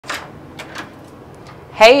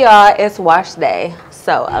Hey y'all, it's wash day,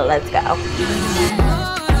 so let's go.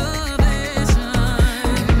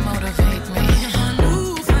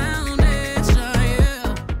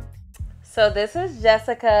 So this is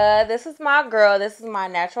Jessica. This is my girl. This is my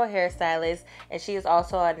natural hairstylist, and she is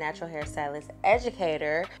also a natural hairstylist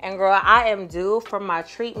educator. And girl, I am due for my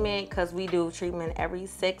treatment because we do treatment every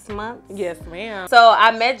 6 months. Yes, ma'am. So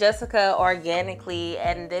I met Jessica organically,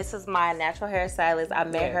 and this is my natural hairstylist. I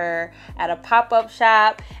met her at a pop-up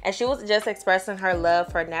shop, and she was just expressing her love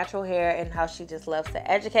for natural hair and how she just loves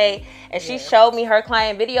to educate. And she showed me her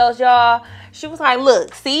client videos, y'all. She was like,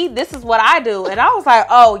 look, see, this is what I do. And I was like,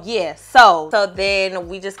 oh yeah. So then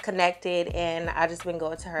we just connected, and I just been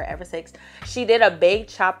going to her ever since. She did a big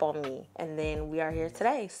chop on me, and then we are here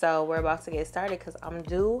today. So we're about to get started because I'm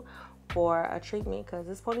due for a treatment because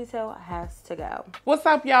this ponytail has to go. What's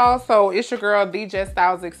up, y'all? So it's your girl, The Jess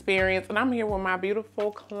Styles Experience, and I'm here with my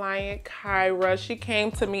beautiful client, Kirah. She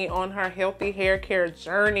came to me on her healthy hair care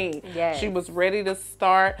journey. Yes. She was ready to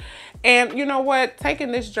start. And you know what?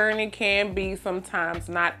 Taking this journey can be sometimes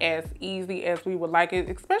not as easy as we would like it,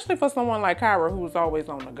 especially for someone like Kirah who's always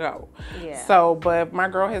on the go. Yeah. So, but my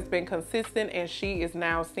girl has been consistent, and she is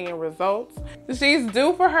now seeing results. She's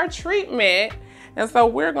due for her treatment. And so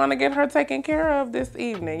we're going to get her taken care of this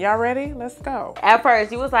evening. Y'all ready? Let's go. At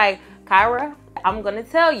first, you was like, Kirah, I'm going to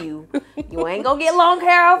tell you, you ain't going to get long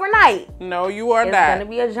hair overnight. No, you are not. It's going to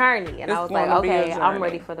be a journey. And I was like, okay, I'm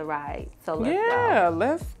ready for the ride. So let's go. Yeah,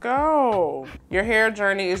 let's go. Your hair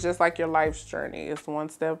journey is just like your life's journey. It's one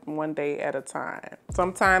step, one day at a time.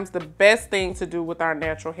 Sometimes the best thing to do with our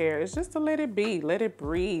natural hair is just to let it be, let it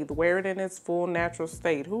breathe, wear it in its full natural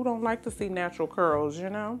state. Who don't like to see natural curls, you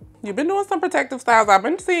know? You've been doing some protective styles. I've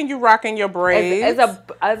been seeing you rocking your braids. Is a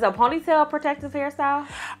ponytail a protective hairstyle?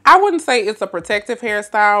 I wouldn't say it's a protective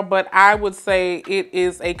hairstyle, but I would say it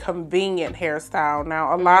is a convenient hairstyle.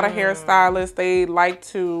 Now, a lot of hairstylists, they like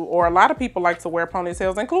to, or a lot of people like to wear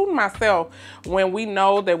ponytails, including myself, when we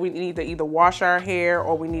know that we need to either wash our hair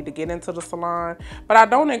or we need to get into the salon. But I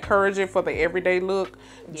don't encourage it for the everyday look,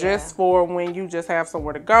 just for when you just have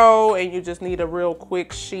somewhere to go and you just need a real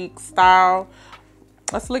quick, chic style.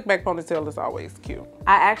 A slick back ponytail is always cute.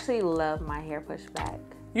 I actually love my hair pushed back.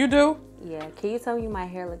 You do? Yeah. Can you tell me my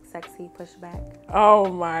hair looks sexy pushed back? Oh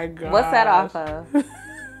my God. What's that off of?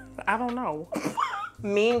 I don't know.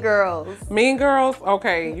 Mean Girls. Mean Girls?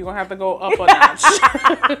 Okay, you're gonna have to go up a notch.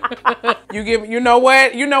 You know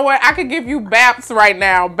what? I could give you Baps right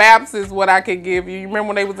now. Baps is what I could give you. You remember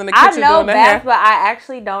when they was in the kitchen I know doing the Baps, hair? but I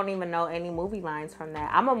actually don't even know any movie lines from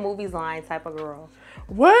that. I'm a movies line type of girl.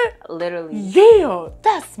 What? Literally. Yeah,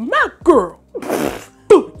 that's my girl.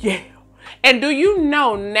 Ooh, yeah. And do you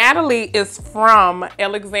know Natalie is from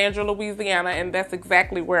Alexandria, Louisiana, and that's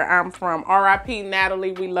exactly where I'm from. R.I.P.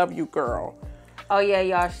 Natalie, we love you, girl. Oh yeah,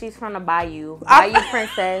 y'all. She's from the Bayou. Bayou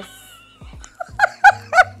Princess.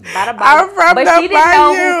 I'm from but the she didn't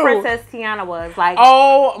know Bayou. who Princess Tiana was. Like,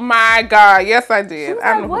 oh my God, yes I did. she was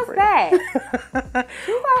like, what's that?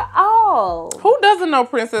 She was like, oh. Who doesn't know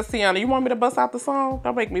Princess Tiana? You want me to bust out the song?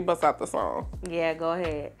 Don't make me bust out the song. Yeah, go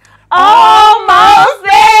ahead. Almost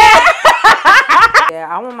there. Yeah,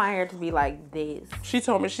 I want my hair to be like this. She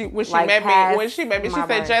told me when she Like met me, she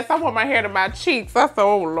said, Jess, I want my hair to my cheeks. I said,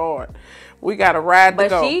 oh Lord, we got to ride to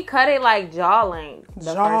go. But she cut it like jaw length.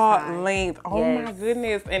 Jaw length. Oh Yes. my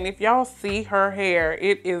goodness. And if y'all see her hair,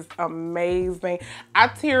 it is amazing. I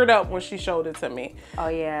teared up when she showed it to me. Oh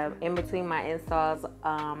yeah, in between my installs,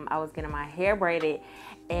 I was getting my hair braided,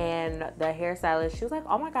 and the hairstylist, she was like,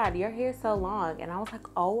 oh my God, your hair's so long. And I was like,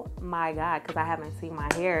 oh my God, because I haven't seen my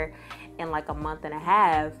hair in like a month and a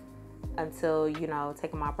half until, you know,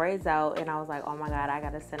 taking my braids out. And I was like, oh my God, I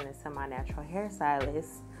gotta send this to my natural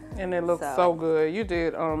hairstylist. And it looks so good. You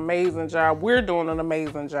did an amazing job. We're doing an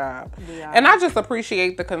amazing job. Yeah. And I just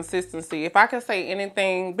appreciate the consistency. If I can say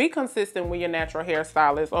anything, be consistent with your natural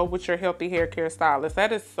hairstylist or with your healthy hair care stylist.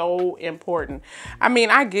 That is so important. I mean,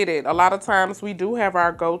 I get it. A lot of times we do have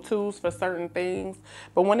our go-tos for certain things.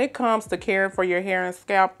 But when it comes to caring for your hair and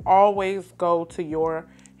scalp, always go to your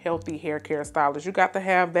healthy hair care stylist. You got to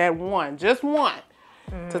have that one, just one.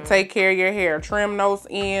 To take care of your hair. Trim those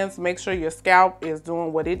ends. Make sure your scalp is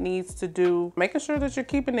doing what it needs to do. Making sure that you're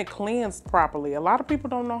keeping it cleansed properly. A lot of people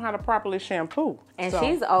don't know how to properly shampoo. And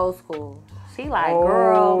she's old school. She like, old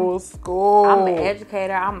girl, school. I'm an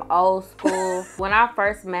educator. I'm old school. When I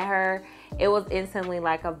first met her, it was instantly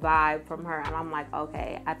like a vibe from her. And I'm like,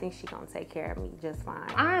 okay, I think she's going to take care of me just fine.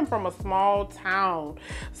 I am from a small town.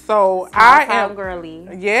 So Small town girly.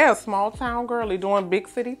 Yeah, small town girly doing big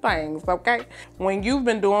city things, okay? When you've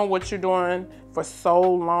been doing what you're doing for so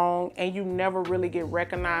long and you never really get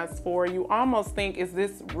recognized for it, you almost think, is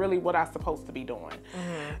this really what I'm supposed to be doing?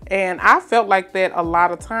 And I felt like that a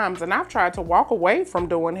lot of times, and I've tried to walk away from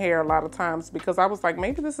doing hair a lot of times because I was like,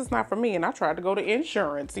 maybe this is not for me, and I tried to go to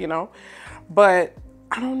insurance, you know, but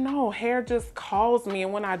I don't know, hair just calls me,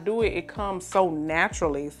 and when I do it, it comes so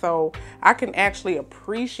naturally. So I can actually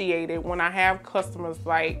appreciate it when I have customers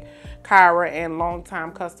like Kirah and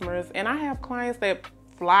longtime customers, and I have clients that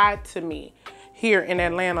fly to me here in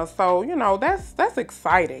Atlanta. So, you know, that's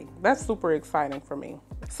exciting. That's super exciting for me.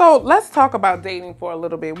 So let's talk about dating for a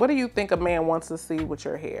little bit. What do you think a man wants to see with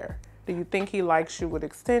your hair? Do you think he likes you with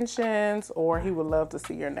extensions, or he would love to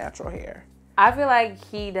see your natural hair? I feel like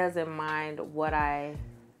he doesn't mind what I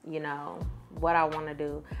want to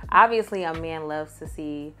do. Obviously, a man loves to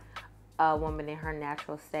see a woman in her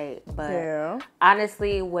natural state, but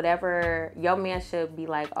honestly, whatever, your man should be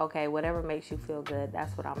like, okay, whatever makes you feel good,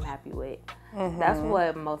 that's what I'm happy with. That's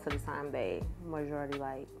what most of the time majority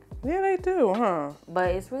like. Yeah, they do, huh? But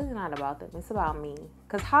it's really not about them. It's about me.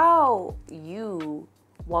 Because how you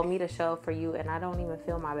want me to show up for you and I don't even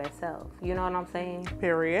feel my best self. You know what I'm saying?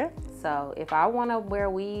 Period. So if I want to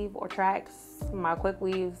wear weave or tracks, my quick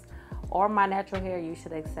weaves, or my natural hair, you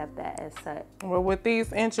should accept that as such. Well, with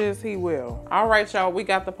these inches, he will. All right, y'all, we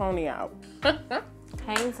got the pony out.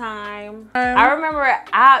 Hang time. I remember,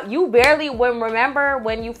 you barely, remember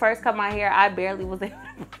when you first cut my hair, I barely was able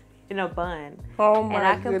to put it in a bun. Oh my And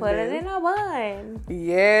I can goodness. put it in a bun.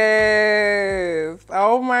 Yes.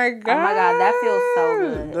 Oh my God. Oh my God, that feels so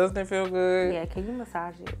good. Doesn't it feel good? Yeah, can you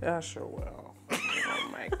massage it? I sure will. Oh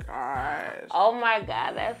my gosh. Oh my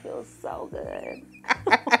God, that feels so good.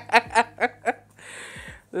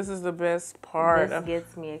 This is the best part. This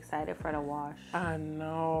gets me excited for the wash. I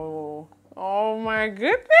know. Oh my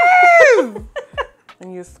goodness.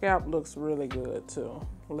 And your scalp looks really good too.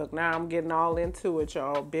 Look, now I'm getting all into it,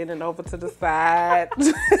 y'all. Bending over to the side.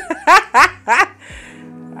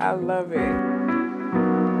 I love it.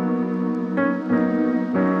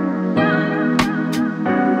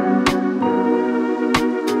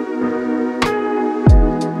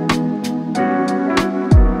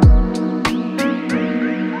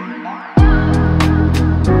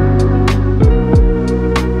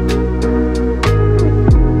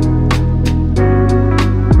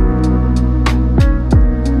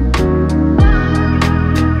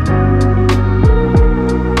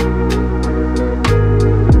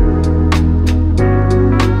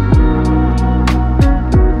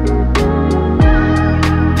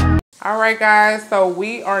 Alright guys, so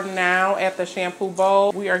we are now at the shampoo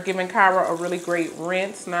bowl. We are giving Kirah a really great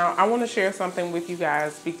rinse. Now I want to share something with you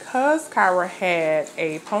guys. Because Kirah had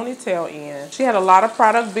a ponytail in, she had a lot of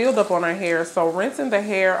product buildup on her hair. So rinsing the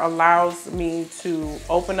hair allows me to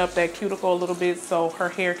open up that cuticle a little bit so her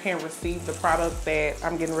hair can receive the product that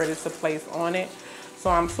I'm getting ready to place on it. So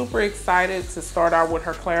I'm super excited to start out with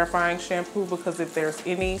her clarifying shampoo, because if there's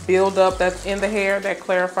any buildup that's in the hair, that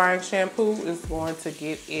clarifying shampoo is going to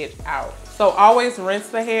get it out. So always rinse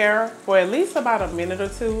the hair for at least about a minute or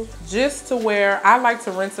two, just to where I like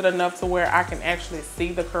to rinse it enough to where I can actually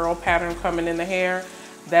see the curl pattern coming in the hair.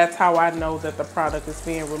 That's how I know that the product is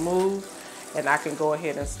being removed, and I can go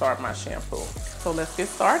ahead and start my shampoo. So let's get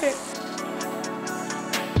started.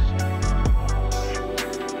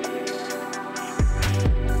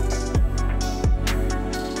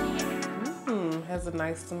 Has a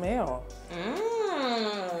nice smell.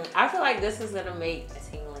 I feel like this is gonna make a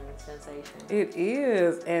tingling sensation. It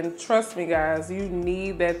is, and trust me guys, you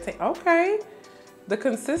need that. Okay, the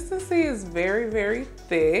consistency is very, very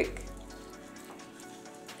thick,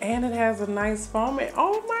 and it has a nice foaming.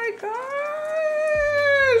 Oh my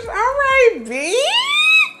gosh! All right, B.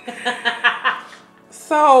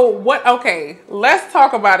 So what? Okay, let's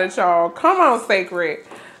talk about it, y'all. Come on, Cécred.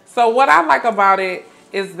 So what I like about it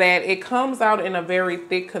is that it comes out in a very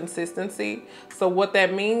thick consistency. So what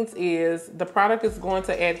that means is the product is going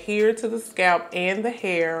to adhere to the scalp and the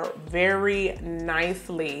hair very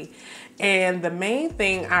nicely. And the main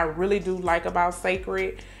thing I really do like about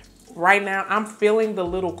Cécred, right now I'm feeling the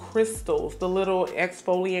little crystals, the little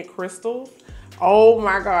exfoliant crystals. Oh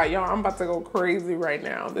my God, y'all, I'm about to go crazy right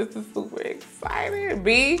now. This is super exciting.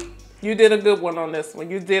 B, you did a good one on this one.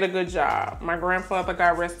 You did a good job. My grandfather,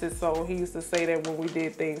 God rest his soul, he used to say that when we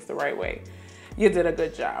did things the right way. You did a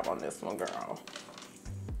good job on this one, girl.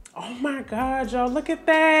 Oh my God, y'all, look at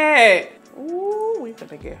that. Ooh, we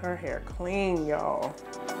gonna get her hair clean, y'all.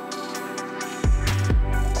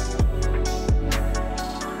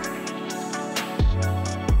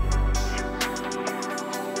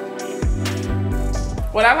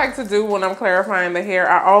 What I like to do when I'm clarifying the hair,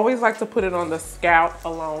 I always like to put it on the scalp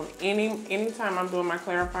alone. Anytime I'm doing my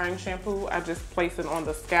clarifying shampoo, I just place it on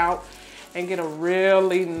the scalp and get a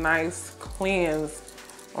really nice cleanse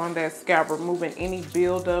on that scalp, removing any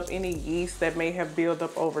buildup, any yeast that may have built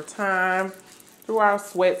up over time through our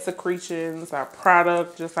sweat secretions, our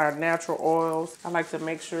product, just our natural oils. I like to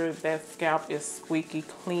make sure that scalp is squeaky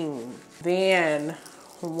clean. Then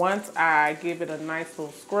once I give it a nice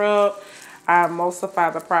little scrub, I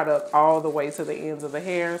emulsify the product all the way to the ends of the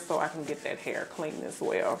hair so I can get that hair clean as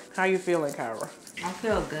well. How you feeling, Kirah? I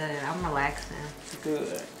feel good. I'm relaxing.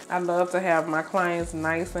 Good. I love to have my clients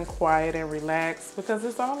nice and quiet and relaxed because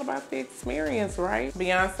it's all about the experience, right?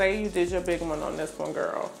 Beyonce, you did your big one on this one,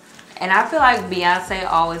 girl. And I feel like Beyonce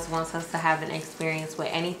always wants us to have an experience with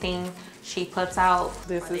anything she puts out.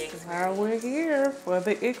 This is why we're here, for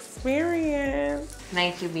the experience.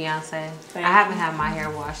 Thank you, Beyonce. I haven't had my hair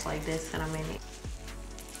washed like this in a minute.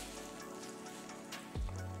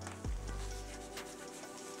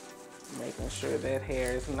 Making sure that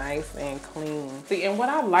hair is nice and clean. See, and what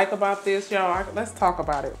I like about this, y'all, let's talk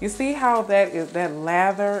about it. You see how that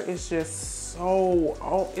lather is just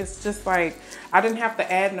so, it's just like, I didn't have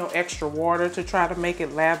to add no extra water to try to make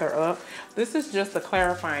it lather up. This is just a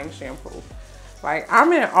clarifying shampoo. Like,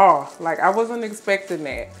 I'm in awe. Like, I wasn't expecting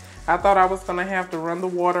that. I thought I was gonna have to run the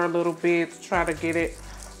water a little bit to try to get it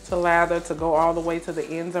to lather, to go all the way to the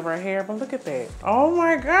ends of her hair. But look at that. Oh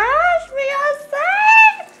my gosh,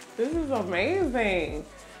 Beyonce! This is amazing.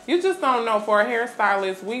 You just don't know, for a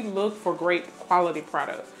hairstylist, we look for great quality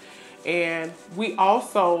products. And we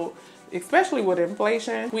also, especially with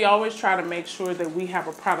inflation, we always try to make sure that we have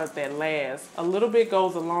a product that lasts. A little bit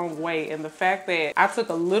goes a long way. And the fact that I took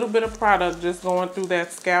a little bit of product just going through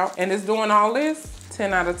that scalp and it's doing all this,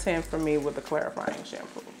 10 out of 10 for me with the clarifying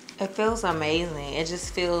shampoo. It feels amazing. It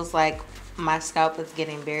just feels like my scalp is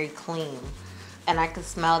getting very clean. And I can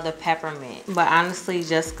smell the peppermint. But honestly,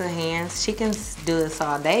 Jessica's hands, she can do this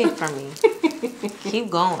all day for me. Keep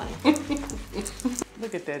going.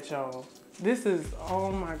 Look at that, y'all. This is,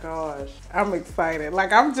 oh my gosh. I'm excited.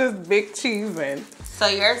 Like, I'm just big cheesing. So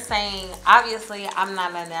you're saying, obviously, I'm not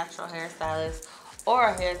a natural hairstylist or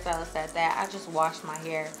a hairstylist at that. I just wash my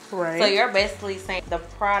hair. Right. So you're basically saying the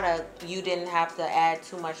product, you didn't have to add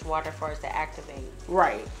too much water for it to activate.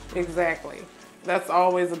 Right, exactly. That's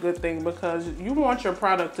always a good thing because you want your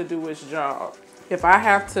product to do its job. If I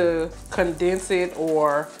have to condense it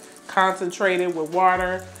or concentrate it with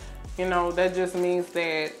water, you know, that just means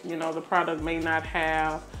that, you know, the product may not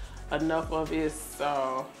have enough of its,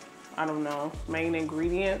 I don't know, main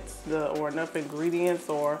ingredients, or enough ingredients,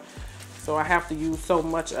 or so I have to use so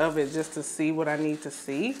much of it just to see what I need to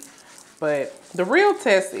see. But the real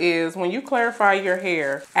test is when you clarify your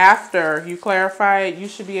hair, after you clarify it, you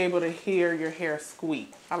should be able to hear your hair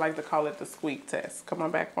squeak. I like to call it the squeak test. Come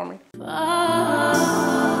on back for me.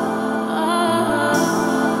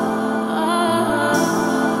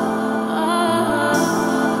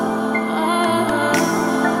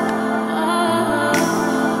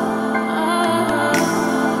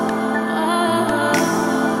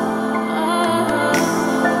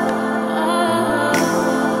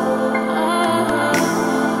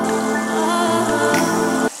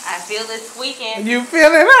 You feel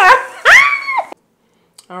it, huh?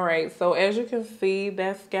 All right, so as you can see,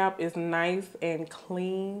 that scalp is nice and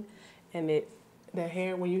clean, and the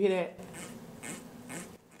hair, when you hear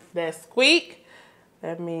that squeak,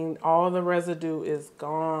 that means all the residue is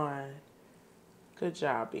gone. Good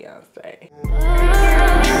job, Beyonce.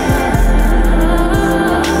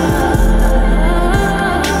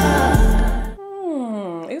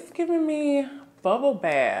 It's giving me bubble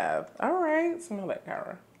bath. All right, smell that,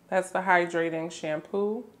 Kirah. That's the hydrating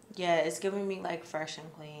shampoo. Yeah, it's giving me like fresh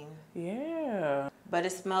and clean. Yeah. But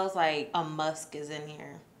it smells like a musk is in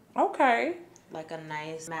here. Okay. Like a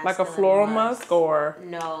nice like a floral musk or?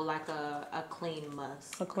 No, like a clean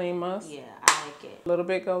musk. A clean musk? Yeah, I like it. A little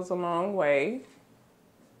bit goes a long way.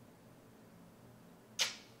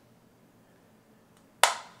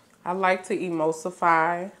 I like to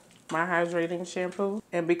emulsify my hydrating shampoo.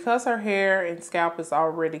 And because her hair and scalp is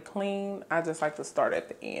already clean, I just like to start at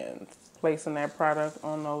the ends. Placing that product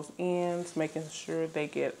on those ends, making sure they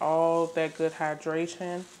get all that good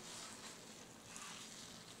hydration.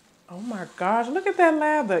 Oh my gosh, look at that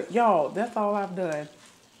lather. Y'all, that's all I've done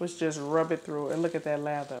was just rub it through and look at that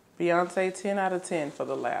lather. Beyonce, 10 out of 10 for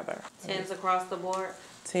the lather. 10s across the board?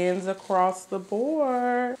 10s across the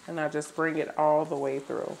board. And I just bring it all the way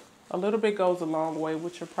through. A little bit goes a long way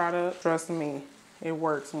with your product. Trust me, it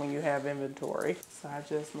works when you have inventory. So I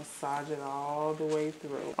just massage it all the way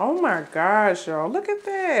through. Oh my gosh, y'all, look at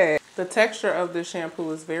that. The texture of this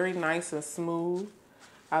shampoo is very nice and smooth.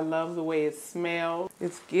 I love the way it smells.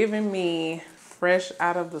 It's giving me fresh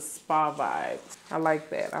out of the spa vibes. I like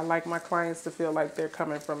that. I like my clients to feel like they're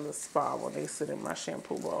coming from the spa when they sit in my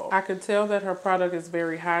shampoo bowl. I can tell that her product is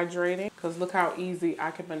very hydrating because look how easy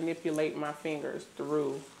I can manipulate my fingers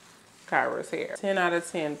through Kirah's hair. 10 out of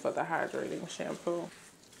 10 for the hydrating shampoo.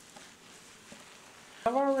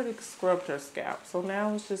 I've already scrubbed her scalp, so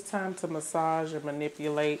now it's just time to massage and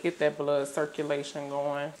manipulate, get that blood circulation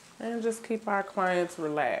going, and just keep our clients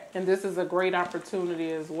relaxed. And this is a great opportunity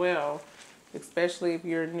as well, especially if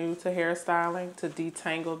you're new to hairstyling, to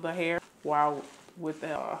detangle the hair while with the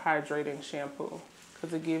hydrating shampoo,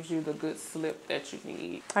 because it gives you the good slip that you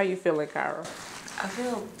need. How you feeling, Kirah? I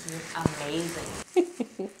feel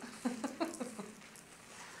amazing.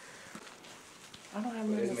 I don't have But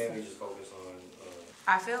many. it's mainly just focus on.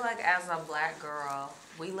 I feel like as a black girl,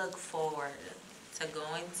 we look forward to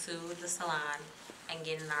going to the salon and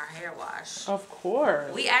getting our hair washed. Of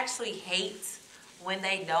course. We actually hate when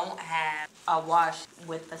they don't have a wash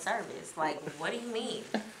with the service. Like, what do you mean?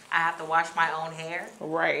 I have to wash my own hair?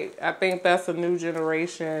 Right. I think that's a new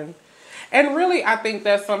generation. And really, I think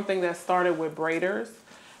that's something that started with braiders.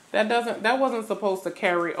 That wasn't supposed to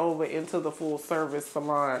carry over into the full service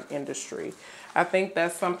salon industry. I think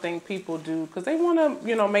that's something people do because they want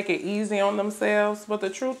to, make it easy on themselves. But the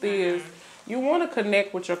truth is, you want to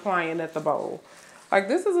connect with your client at the bowl. Like,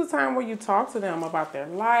 this is a time where you talk to them about their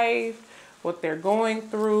life, what they're going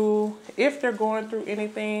through, if they're going through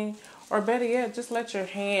anything, or better yet, just let your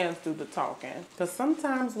hands do the talking. Because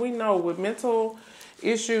sometimes we know with mental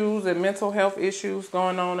issues and mental health issues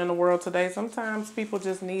going on in the world today, sometimes people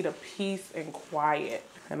just need a peace and quiet.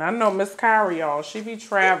 And I know Miss Kirah, y'all, she be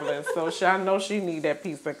traveling, so I know she need that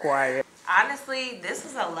peace and quiet. Honestly, this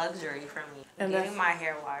is a luxury for me. And getting my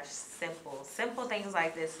hair washed, simple things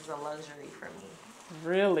like this is a luxury for me.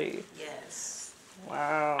 Really? Yes.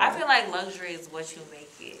 Wow. I feel like luxury is what you make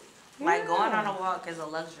it. Like going on a walk is a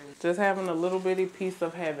luxury. Just having a little bitty piece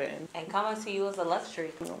of heaven. And coming to you is a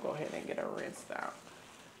luxury. I'm gonna go ahead and get her rinsed out.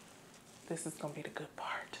 This is gonna be the good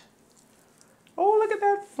part. Oh, look at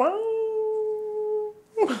that foam.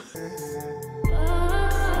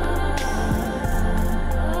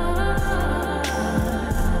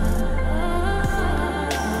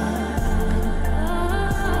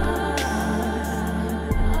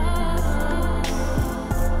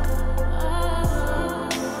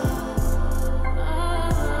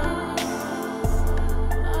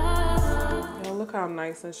 Look how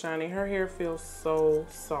nice and shiny. Her hair feels so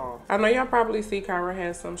soft. I know y'all probably see Kirah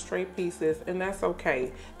has some straight pieces, and that's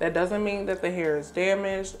okay. That doesn't mean that the hair is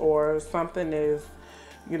damaged or something is,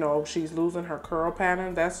 she's losing her curl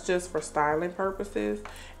pattern. That's just for styling purposes.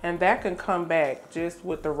 And that can come back just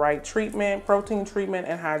with the right treatment, protein treatment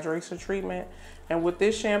and hydration treatment. And with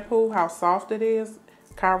this shampoo, how soft it is,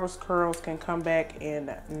 Kirah's curls can come back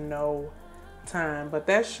in no time. But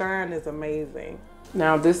that shine is amazing.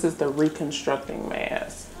 Now this is the Reconstructing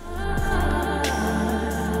mask.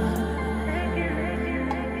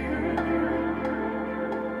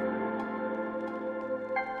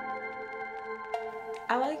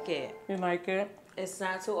 I like it. You like it? It's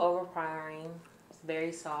not too overpowering. It's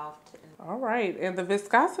very soft. All right, and the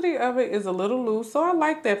viscosity of it is a little loose, so I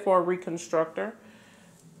like that for a reconstructor.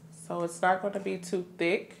 So it's not going to be too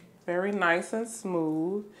thick. Very nice and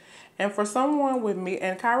smooth. And for someone with me,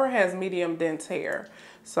 and Kirah has medium dense hair,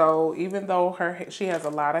 so even though she has a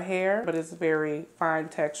lot of hair, but it's very fine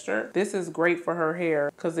texture, this is great for her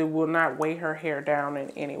hair because it will not weigh her hair down in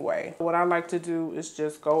any way. What I like to do is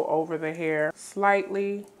just go over the hair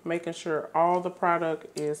slightly, making sure all the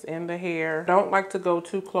product is in the hair. Don't like to go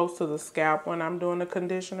too close to the scalp when I'm doing the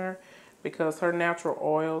conditioner because her natural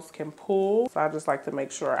oils can pull. So I just like to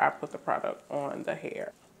make sure I put the product on the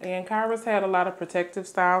hair. And Kirah's had a lot of protective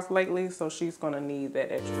styles lately, so she's gonna need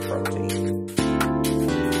that extra protein.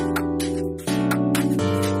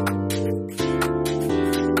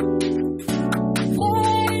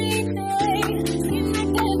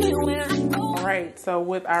 All right, so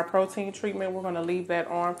with our protein treatment, we're gonna leave that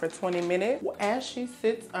on for 20 minutes as she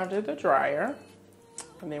sits under the dryer.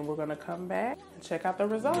 And then we're gonna come back and check out the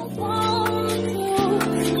results.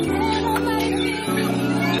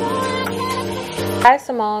 Hi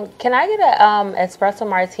Simone, can I get a espresso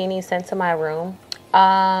martini sent to my room?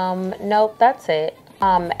 Nope, that's it.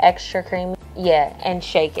 Extra creamy, yeah, and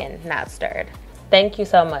shaken, not stirred. Thank you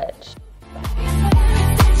so much.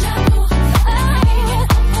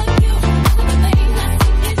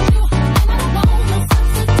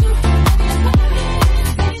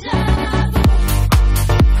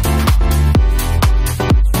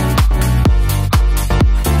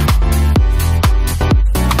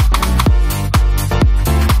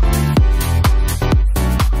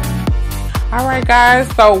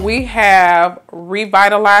 guys, so we have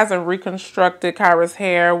revitalized and reconstructed Kirah's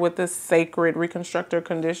hair with the Cécred Reconstructor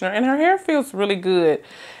Conditioner, and her hair feels really good.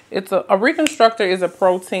 It's a reconstructor is a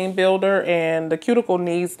protein builder, and the cuticle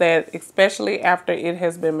needs that, especially after it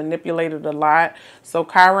has been manipulated a lot. So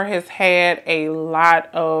Kirah has had a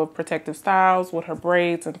lot of protective styles with her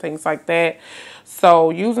braids and things like that.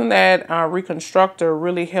 So using that reconstructor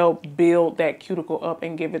really helped build that cuticle up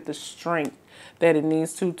and give it the strength that it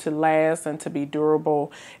needs to last and to be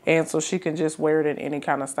durable, and so she can just wear it in any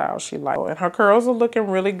kind of style she likes. And her curls are looking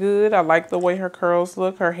really good. I like the way her curls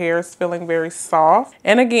look. Her hair is feeling very soft.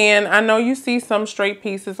 And again, I know you see some straight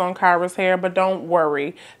pieces on Kirah's hair, but don't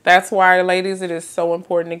worry. That's why, ladies, it is so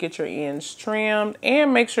important to get your ends trimmed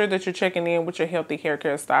and make sure that you're checking in with your healthy hair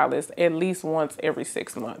care stylist at least once every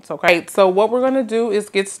 6 months, okay? So what we're going to do is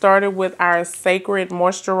get started with our Cécred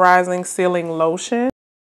Moisturizing Sealing Lotion.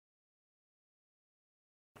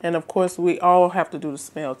 And of course, we all have to do the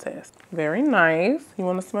smell test. Very nice. You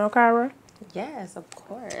want to smell, Kirah? Yes, of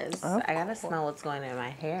course. I gotta smell what's going in my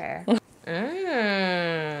hair.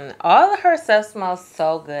 All of her stuff smells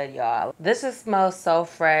so good, y'all. This just smells so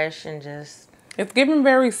fresh and just... It's giving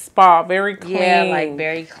very spa, very clean. Yeah, like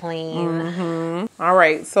very clean. All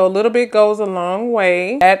right, so a little bit goes a long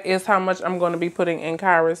way. That is how much I'm going to be putting in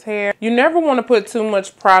Kirah's hair. You never want to put too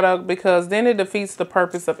much product because then it defeats the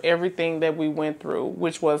purpose of everything that we went through,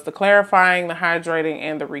 which was the clarifying, the hydrating,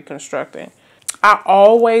 and the reconstructing. I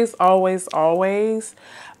always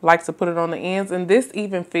like to put it on the ends, and this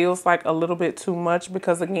even feels like a little bit too much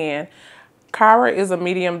because, again, Kirah is a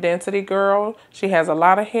medium density girl. She has a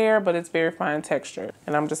lot of hair, but it's very fine texture.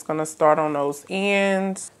 And I'm just going to start on those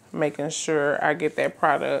ends, making sure I get that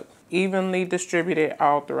product evenly distributed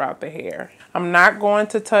all throughout the hair. I'm not going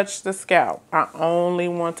to touch the scalp. I only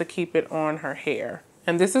want to keep it on her hair.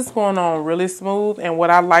 And this is going on really smooth. And what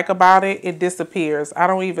I like about it, it disappears. I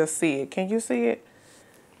don't even see it. Can you see it?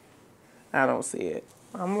 I don't see it.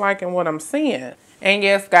 I'm liking what I'm seeing. And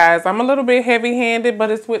yes, guys, I'm a little bit heavy-handed,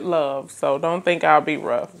 but it's with love. So don't think I'll be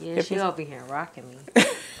rough. Yeah, she over here rocking me.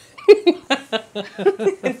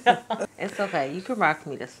 It's okay. You can rock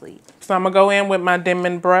me to sleep. So I'm going to go in with my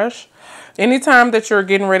Denman brush. Anytime that you're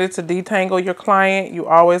getting ready to detangle your client, you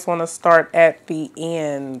always want to start at the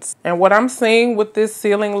ends. And what I'm seeing with this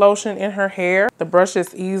sealing lotion in her hair, the brush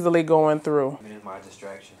is easily going through. My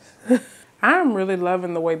distractions. I'm really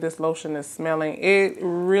loving the way this lotion is smelling. It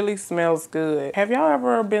really smells good. Have y'all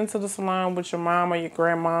ever been to the salon with your mom or your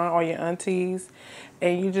grandma or your aunties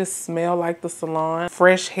and you just smell like the salon?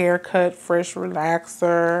 Fresh haircut, fresh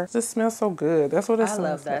relaxer. It just smells so good. That's what it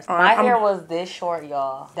smells like. I love that. My hair was this short,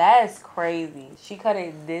 y'all. That is crazy. She cut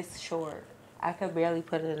it this short. I could barely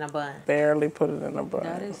put it in a bun. Barely put it in a bun.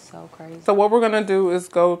 That is so crazy. So what we're going to do is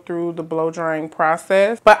go through the blow drying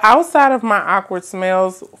process. But outside of my awkward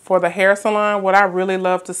smells for the hair salon, what I really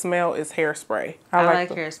love to smell is hairspray. I like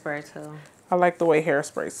hairspray too. I like the way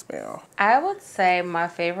hairspray smell. I would say my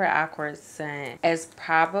favorite awkward scent is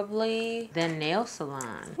probably the nail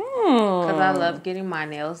salon. Because I love getting my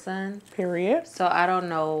nails done. Period. So I don't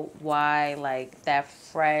know why, like, that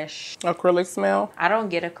fresh... acrylic smell? I don't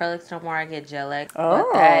get acrylics no more. I get gel-X. Oh.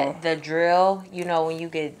 But the drill, you know, when you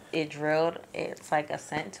get it drilled, it's like a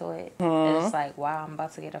scent to it. It's like, wow, I'm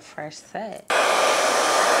about to get a fresh set.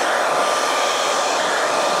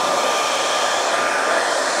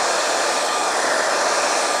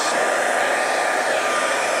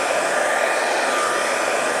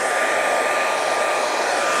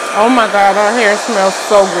 Oh my God, our hair smells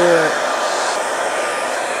so good.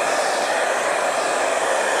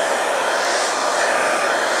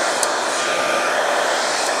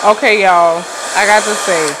 Okay, y'all, I got to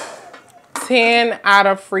say, 10 out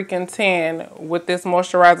of freaking 10 with this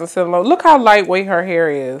moisturizer serum. Look how lightweight her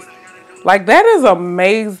hair is. Like, that is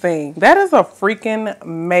amazing. That is a freaking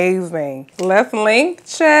amazing. Let's link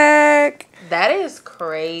check. That is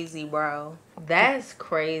crazy, bro. That's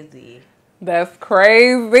crazy. That's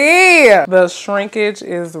crazy. The shrinkage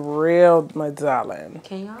is real, my darling.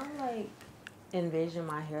 Can y'all, like, envision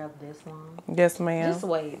my hair up this long? Yes, ma'am. Just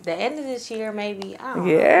wait. The end of this year, maybe. I don't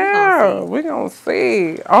know. Yeah, we're going to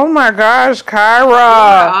see. Oh, my gosh, Kirah.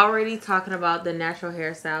 We're already talking about the natural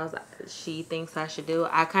hairstyles she thinks I should do.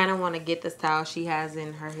 I kind of want to get the style she has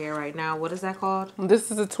in her hair right now. What is that called? This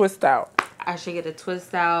is a twist out. I should get a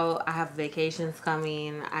twist out. I have vacations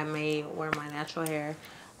coming. I may wear my natural hair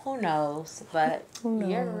Who knows? But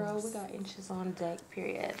yeah, girl, we got inches on deck,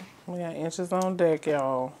 period. We got inches on deck,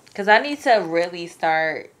 y'all. Because I need to really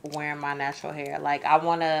start wearing my natural hair. Like, I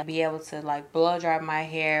want to be able to, like, blow dry my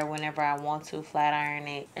hair whenever I want to, flat iron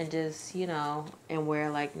it, and just, you know, and wear,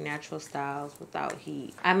 like, natural styles without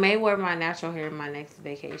heat. I may wear my natural hair in my next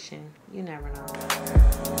vacation. You never know.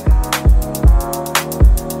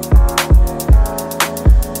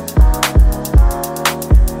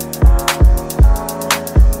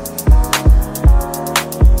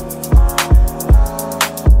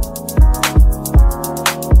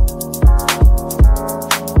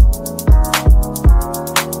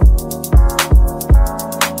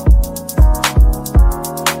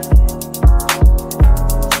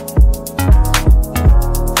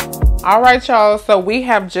 All right, y'all, so we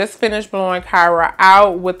have just finished blowing Kirah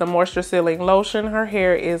out with the moisture sealing lotion. Her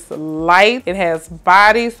hair is light, it has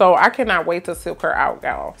body, so I cannot wait to silk her out,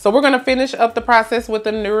 y'all. So we're gonna finish up the process with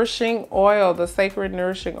the Nourishing oil, the Cécred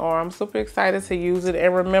Nourishing oil. I'm super excited to use it,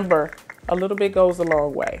 and remember, a little bit goes a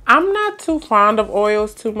long way. I'm not too fond of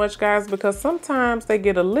oils too much, guys, because sometimes they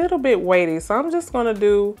get a little bit weighty. So I'm just gonna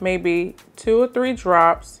do maybe 2 or 3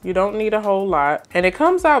 drops. You don't need a whole lot. And it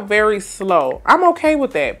comes out very slow. I'm okay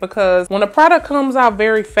with that, because when a product comes out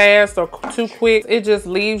very fast or too quick, it just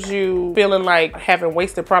leaves you feeling like having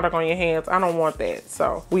wasted product on your hands. I don't want that.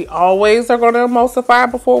 So we always are gonna emulsify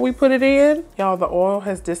before we put it in. Y'all, the oil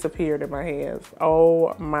has disappeared in my hands.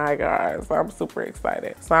 Oh my gosh, I'm super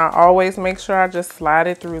excited. So I always make sure I just slide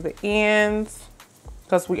it through the ends,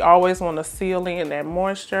 because we always want to seal in that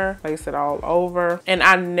moisture, place it all over. And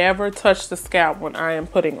I never touch the scalp when I am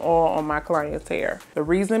putting oil on my client's hair. The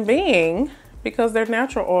reason being, because their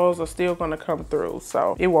natural oils are still going to come through,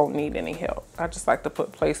 so it won't need any help. I just like to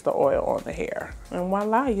place the oil on the hair. And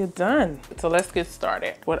voila, you're done. So let's get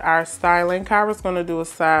started with our styling. Kirah's going to do a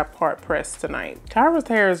side part press tonight. Kirah's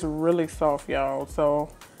hair is really soft, y'all,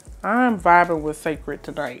 so I'm vibing with Cécred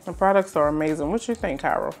tonight. The products are amazing. What you think,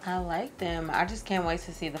 Kirah? I like them. I just can't wait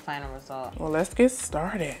to see the final result. Well, let's get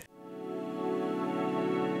started.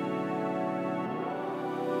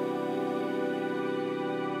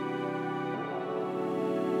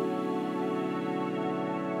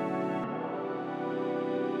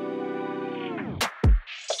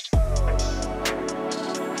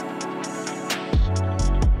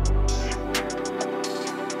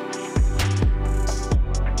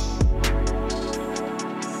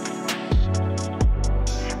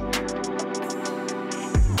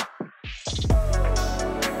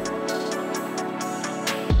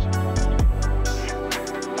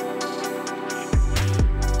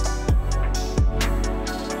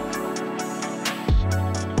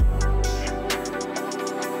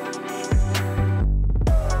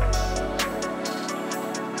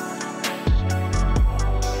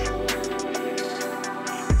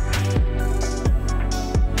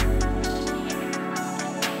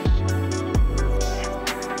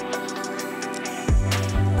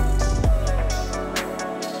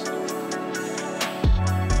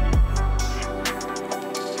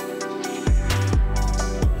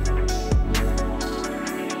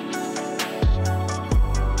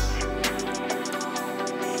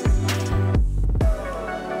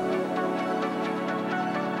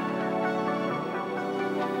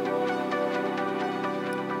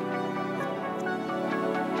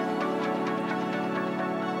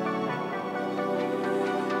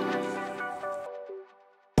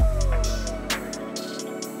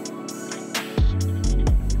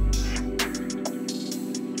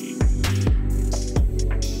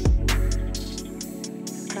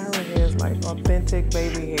 Authentic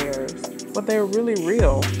baby hairs, but they're really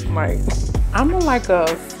real. Like, I'm like a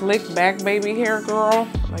slick back baby hair girl.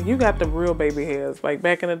 Like, you got the real baby hairs, like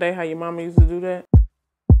back in the day how your mama used to do that.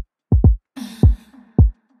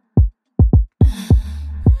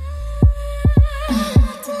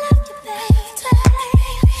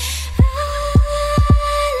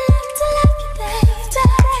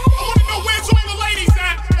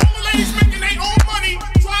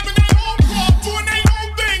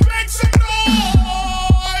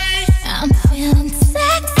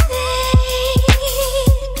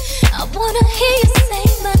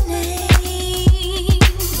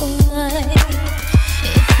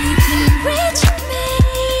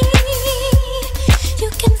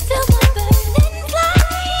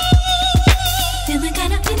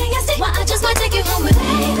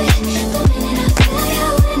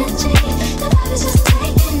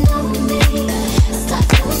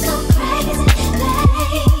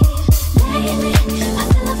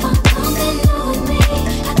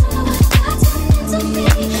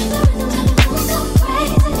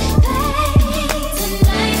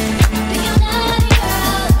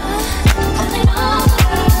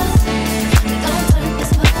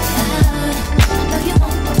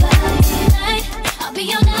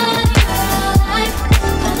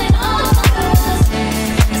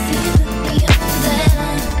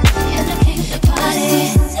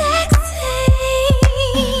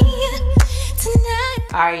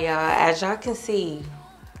 As y'all can see,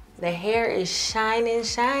 the hair is shining,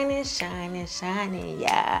 shining, shining, shining.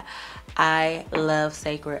 Yeah, I love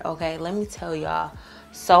Cécred. Okay, let me tell y'all,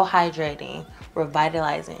 so hydrating,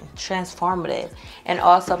 revitalizing, transformative. And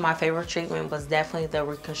also my favorite treatment was definitely the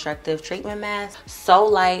reconstructive treatment mask. So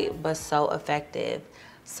light, but so effective.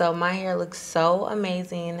 So my hair looks so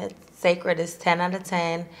amazing. Cécred is 10 out of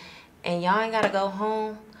 10. And y'all ain't gotta go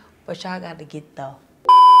home, but y'all gotta get the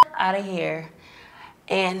out of here.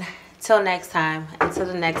 And till next time, until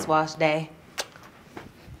the next wash day.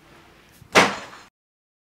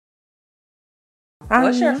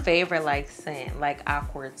 What's your favorite like scent, like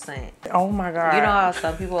awkward scent? Oh my God. You know how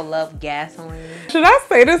some people love gasoline? Should I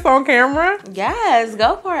say this on camera? Yes,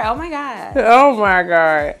 go for it. Oh my God. Oh my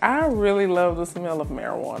God. I really love the smell of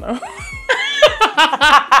marijuana.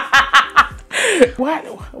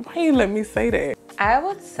 Why you let me say that? I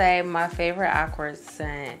would say my favorite awkward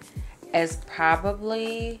scent is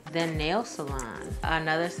probably the nail salon.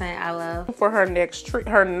 Another scent I love. For her next treat,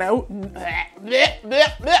 her note.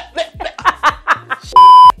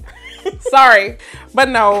 Sorry, but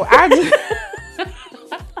no, I just.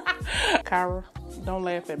 Kirah, don't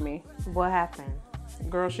laugh at me. What happened?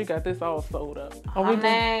 Girl, she got this all sewed up.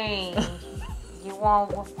 Honey, you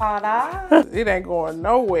want with powder? It ain't going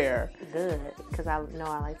nowhere. Good, because I know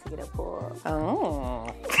I like to get it pulled.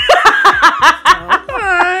 Oh.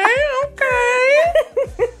 Okay.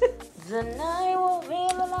 Tonight will be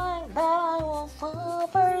the night that I will fall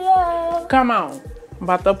for you. Come on. I'm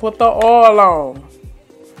about to put the oil on.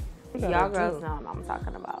 Y'all girls know what I'm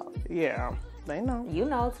talking about. Yeah, they know. You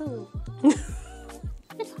know too.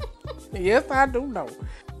 Yes, I do know.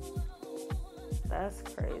 That's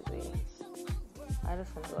crazy. I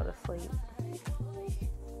just want to go to sleep.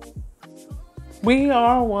 We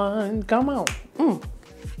are one. Come on.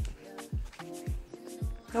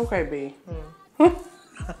 Okay, B.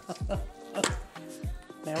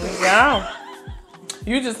 There we go.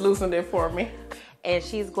 You just loosened it for me. And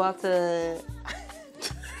she's going to...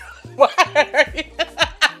 What?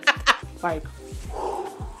 Like...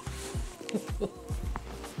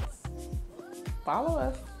 Follow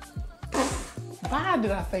us. Why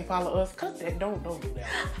did I say follow us? Cut that. Don't do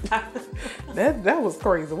that. that was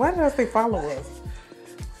crazy. Why did I say follow us?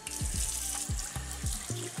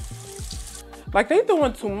 Like, they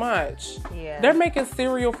doing too much. Yeah. They're making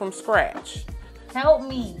cereal from scratch. Help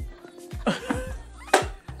me.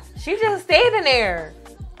 She just stayed in there.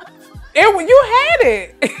 You had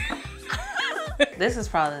it. This is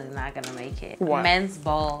probably not going to make it. What? Men's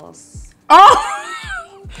balls.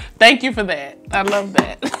 Oh, thank you for that. I love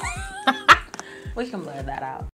that. We can blur that out.